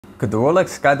Could the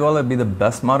Rolex Skydweller be the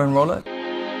best modern Rolex?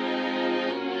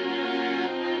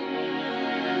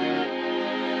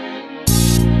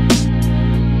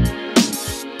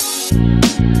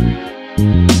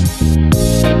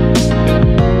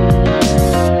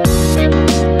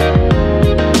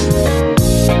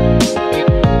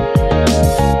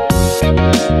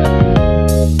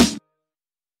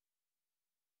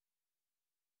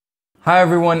 Hi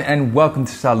everyone and welcome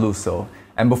to Saluso.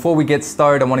 And before we get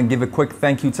started, I want to give a quick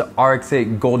thank you to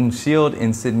RX8 Golden Shield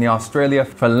in Sydney, Australia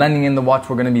for lending in the watch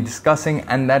we're going to be discussing,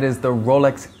 and that is the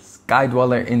Rolex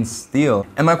Skydweller in steel.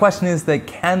 And my question is that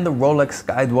can the Rolex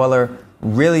Skydweller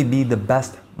really be the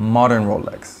best modern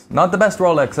Rolex? Not the best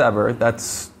Rolex ever,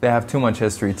 they have too much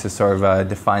history to sort of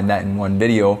define that in one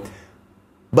video,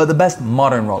 but the best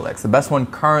modern Rolex, the best one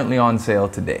currently on sale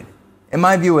today. In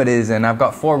my view it is, and I've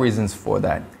got 4 reasons for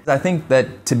that. I think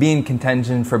that to be in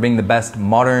contention for being the best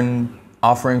modern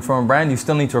offering from a brand, you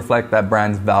still need to reflect that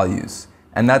brand's values.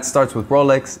 And that starts with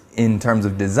Rolex in terms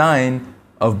of design,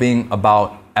 of being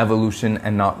about evolution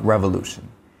and not revolution.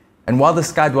 And while the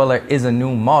Skydweller is a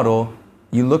new model,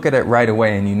 you look at it right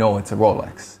away and you know it's a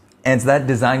Rolex. And it's that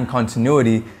design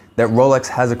continuity that Rolex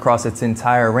has across its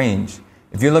entire range.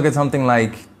 If you look at something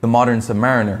like the modern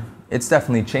Submariner, it's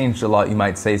definitely changed a lot, you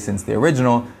might say, since the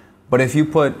original, but if you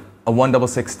put a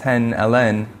 16610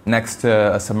 LN next to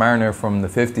a Submariner from the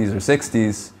 50s or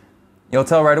 60s, you'll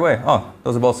tell right away, oh,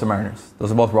 those are both Submariners, those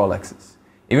are both Rolexes.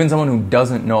 Even someone who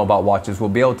doesn't know about watches will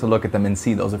be able to look at them and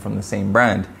see those are from the same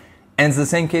brand. And it's the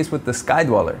same case with the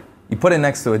Skydweller. You put it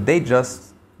next to a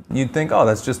Datejust, you'd think, oh,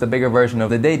 that's just a bigger version of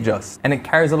the Datejust. And it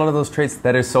carries a lot of those traits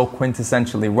that are so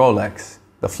quintessentially Rolex.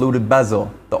 The fluted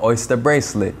bezel, the oyster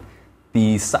bracelet,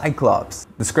 the Cyclops,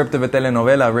 the script of a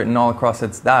telenovela written all across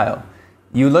its dial.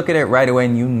 You look at it right away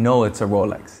and you know it's a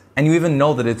Rolex. And you even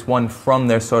know that it's one from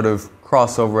their sort of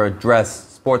crossover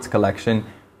dress sports collection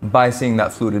by seeing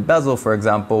that fluted bezel, for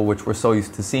example, which we're so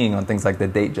used to seeing on things like the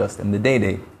Datejust and the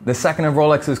Day-Date. The second of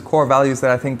Rolex's core values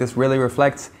that I think this really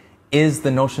reflects is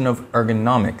the notion of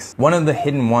ergonomics. One of the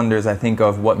hidden wonders, I think,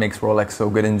 of what makes Rolex so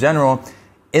good in general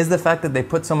is the fact that they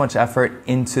put so much effort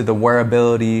into the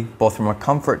wearability, both from a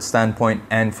comfort standpoint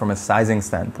and from a sizing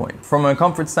standpoint. From a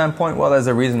comfort standpoint, well, there's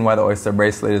a reason why the Oyster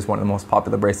bracelet is one of the most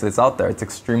popular bracelets out there. It's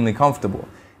extremely comfortable.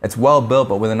 It's well built,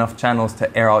 but with enough channels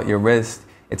to air out your wrist.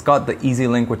 It's got the Easy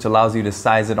Link, which allows you to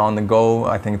size it on the go.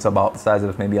 I think it's about the size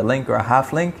of maybe a link or a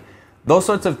half link. Those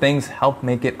sorts of things help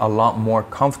make it a lot more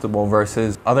comfortable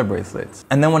versus other bracelets.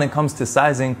 And then when it comes to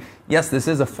sizing, yes, this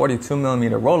is a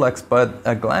 42mm Rolex, but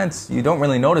at a glance, you don't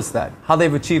really notice that. How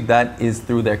they've achieved that is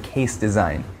through their case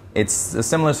design. It's a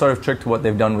similar sort of trick to what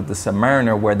they've done with the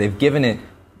Submariner, where they've given it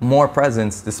more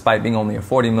presence despite being only a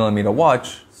 40mm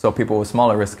watch, so people with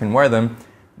smaller wrists can wear them.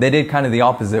 They did kind of the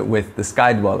opposite with the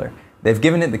Skydweller. They've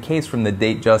given it the case from the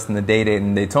Datejust and the Day-Date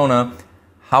and Daytona.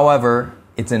 However,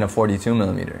 it's in a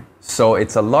 42mm. So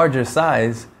it's a larger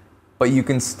size, but you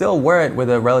can still wear it with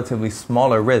a relatively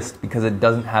smaller wrist because it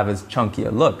doesn't have as chunky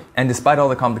a look. And despite all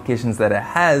the complications that it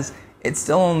has, it's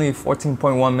still only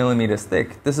 14.1mm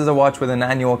thick. This is a watch with an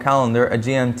annual calendar, a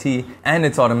GMT, and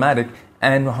it's automatic,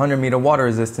 and 100-meter water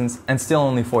resistance, and still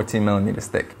only 14mm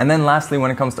thick. And then lastly, when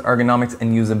it comes to ergonomics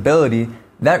and usability,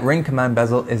 that ring command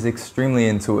bezel is extremely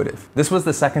intuitive. This was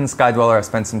the second Skydweller I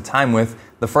spent some time with.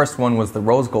 The first one was the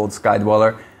rose gold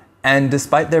Skydweller, and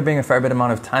despite there being a fair bit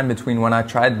amount of time between when I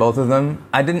tried both of them,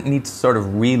 I didn't need to sort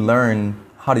of relearn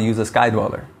how to use a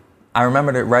Skydweller. I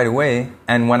remembered it right away,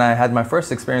 and when I had my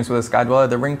first experience with a Skydweller,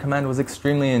 the ring command was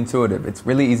extremely intuitive. It's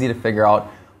really easy to figure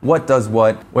out what does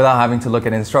what without having to look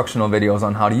at instructional videos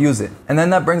on how to use it. And then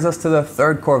that brings us to the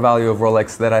third core value of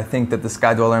Rolex that I think that the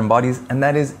Skydweller embodies, and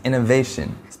that is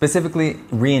innovation, specifically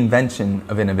reinvention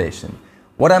of innovation.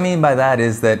 What I mean by that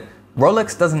is that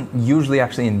Rolex doesn't usually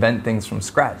actually invent things from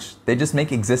scratch. They just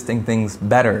make existing things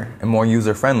better and more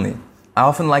user-friendly. I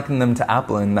often liken them to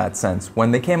Apple in that sense.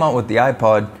 When they came out with the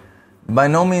iPod, by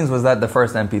no means was that the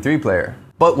first MP3 player.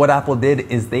 But what Apple did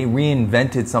is they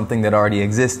reinvented something that already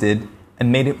existed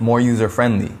and made it more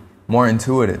user-friendly, more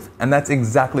intuitive. And that's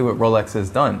exactly what Rolex has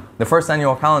done. The first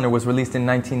annual calendar was released in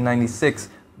 1996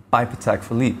 by Patek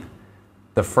Philippe.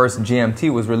 The first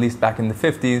GMT was released back in the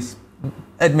 50s,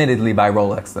 admittedly by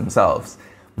Rolex themselves.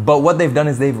 But what they've done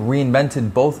is they've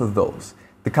reinvented both of those.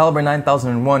 The Calibre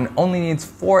 9001 only needs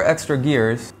 4 extra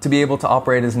gears to be able to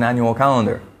operate as an annual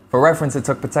calendar. For reference, it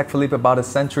took Patek Philippe about a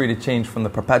century to change from the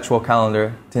perpetual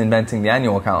calendar to inventing the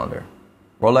annual calendar.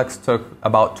 Rolex took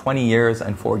about 20 years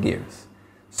and 4 gears.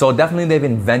 So definitely they've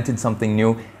invented something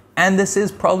new, and this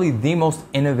is probably the most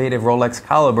innovative Rolex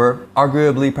caliber,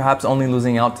 arguably perhaps only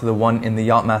losing out to the one in the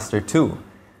Yachtmaster 2.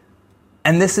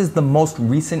 And this is the most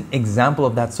recent example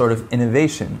of that sort of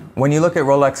innovation. When you look at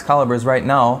Rolex Calibres right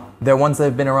now, they're ones that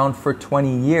have been around for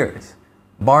 20 years.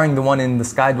 Barring the one in the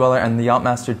Skydweller and the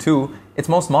Yachtmaster 2, its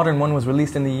most modern one was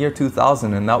released in the year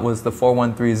 2000, and that was the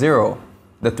 4130.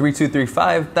 The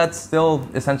 3235, that's still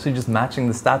essentially just matching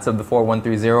the stats of the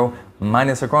 4130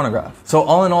 minus a chronograph. So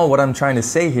all in all, what I'm trying to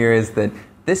say here is that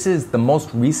this is the most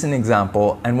recent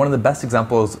example and one of the best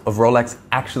examples of Rolex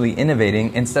actually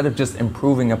innovating instead of just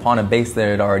improving upon a base that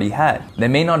it already had. They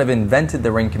may not have invented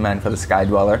the ring command for the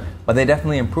Skydweller, but they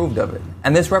definitely improved of it.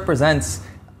 And this represents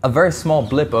a very small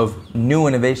blip of new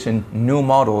innovation, new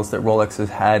models that Rolex has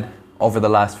had over the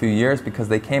last few years, because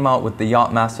they came out with the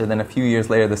Yachtmaster, then a few years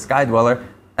later the Skydweller,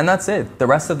 and that's it. The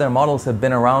rest of their models have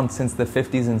been around since the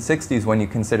 50s and 60s when you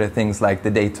consider things like the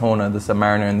Daytona, the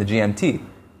Submariner, and the GMT.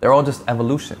 They're all just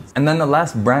evolutions. And then the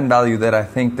last brand value that I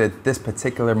think that this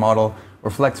particular model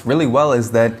reflects really well is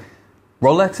that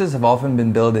Rolexes have often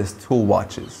been billed as tool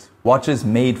watches, watches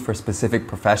made for specific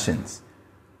professions.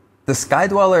 The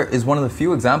Skydweller is one of the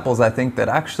few examples I think that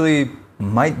actually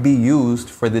might be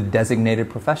used for the designated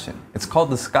profession. It's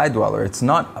called the Skydweller. It's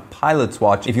not a pilot's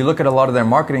watch. If you look at a lot of their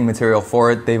marketing material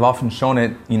for it, they've often shown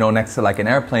it, next to like an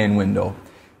airplane window.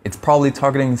 It's probably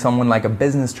targeting someone like a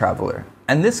business traveler.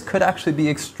 And this could actually be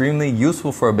extremely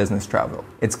useful for a business travel.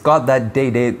 It's got that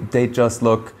Day-Date Datejust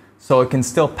look, so it can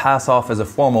still pass off as a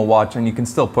formal watch, and you can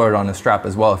still put it on a strap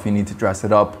as well if you need to dress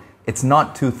it up. It's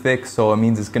not too thick, so it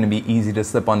means it's going to be easy to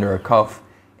slip under a cuff.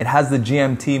 It has the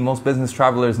GMT, most business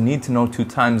travelers need to know 2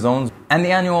 time zones, and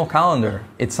the annual calendar.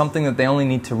 It's something that they only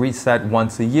need to reset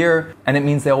once a year, and it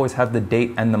means they always have the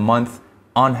date and the month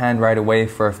on hand right away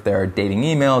for if they're dating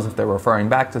emails, if they're referring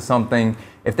back to something.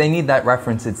 If they need that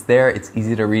reference, it's there, it's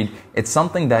easy to read. It's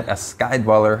something that a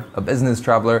Skydweller, a business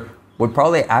traveler, would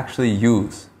probably actually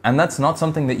use. And that's not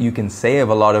something that you can say of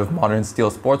a lot of modern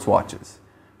steel sports watches.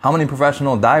 How many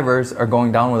professional divers are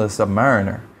going down with a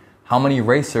Submariner? How many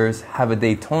racers have a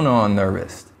Daytona on their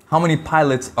wrist? How many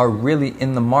pilots are really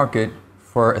in the market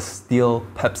for a steel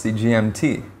Pepsi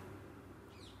GMT?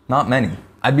 Not many.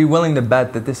 I'd be willing to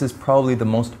bet that this is probably the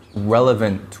most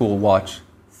relevant tool watch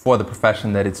for the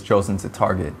profession that it's chosen to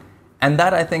target. And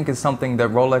that, I think, is something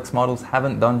that Rolex models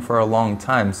haven't done for a long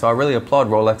time. So I really applaud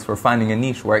Rolex for finding a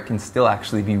niche where it can still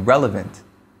actually be relevant.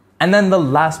 And then the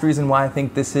last reason why I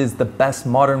think this is the best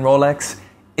modern Rolex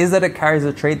is that it carries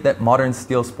a trait that modern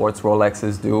steel sports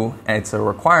Rolexes do, and it's a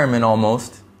requirement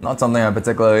almost, not something I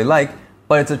particularly like,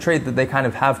 but it's a trait that they kind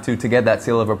of have to get that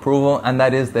seal of approval, and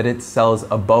that is that it sells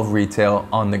above retail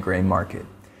on the gray market.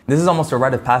 This is almost a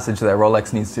rite of passage that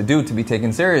Rolex needs to do to be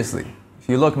taken seriously. If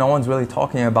you look, no one's really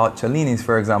talking about Cellinis,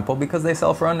 for example, because they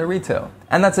sell for under retail.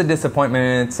 And that's a disappointment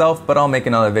in itself, but I'll make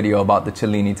another video about the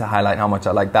Cellini to highlight how much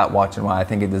I like that watch and why I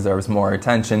think it deserves more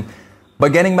attention.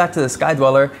 But getting back to the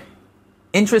Skydweller,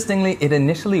 interestingly, it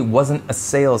initially wasn't a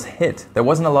sales hit. There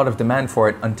wasn't a lot of demand for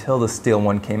it until the steel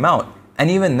one came out. And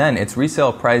even then, its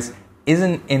resale price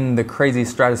isn't in the crazy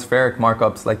stratospheric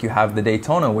markups like you have the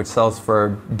Daytona, which sells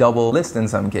for double list in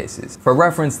some cases. For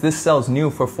reference, this sells new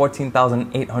for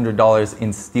 $14,800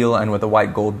 in steel and with a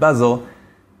white gold bezel.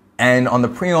 And on the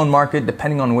pre-owned market,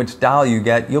 depending on which dial you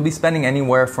get, you'll be spending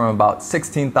anywhere from about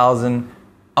 $16,000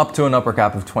 up to an upper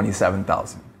cap of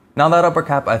 $27,000. Now that upper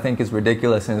cap I think is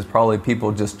ridiculous and is probably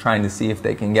people just trying to see if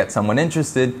they can get someone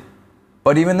interested.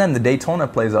 But even then, the Daytona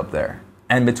plays up there.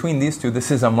 And between these two, this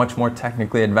is a much more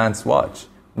technically advanced watch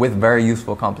with very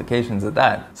useful complications at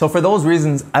that. So for those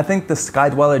reasons, I think the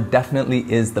Skydweller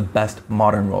definitely is the best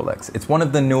modern Rolex. It's one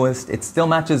of the newest, it still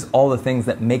matches all the things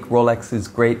that make Rolexes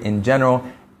great in general,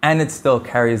 and it still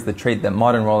carries the trait that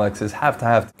modern Rolexes have to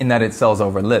have in that it sells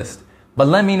over list. But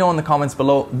let me know in the comments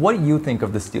below what you think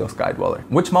of the steel Skydweller.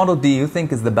 Which model do you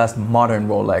think is the best modern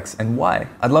Rolex and why?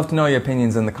 I'd love to know your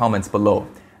opinions in the comments below.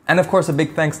 And of course, a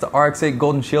big thanks to RX8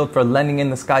 Golden Shield for lending in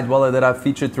the Skydweller that I've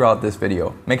featured throughout this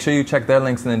video. Make sure you check their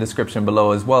links in the description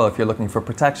below as well if you're looking for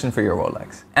protection for your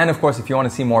Rolex. And of course, if you want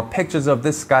to see more pictures of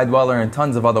this Skydweller and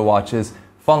tons of other watches,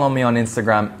 follow me on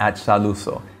Instagram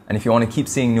 @Shaluso. And if you want to keep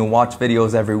seeing new watch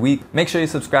videos every week, make sure you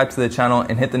subscribe to the channel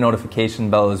and hit the notification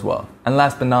bell as well. And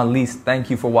last but not least, thank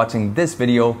you for watching this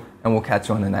video, and we'll catch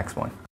you on the next one.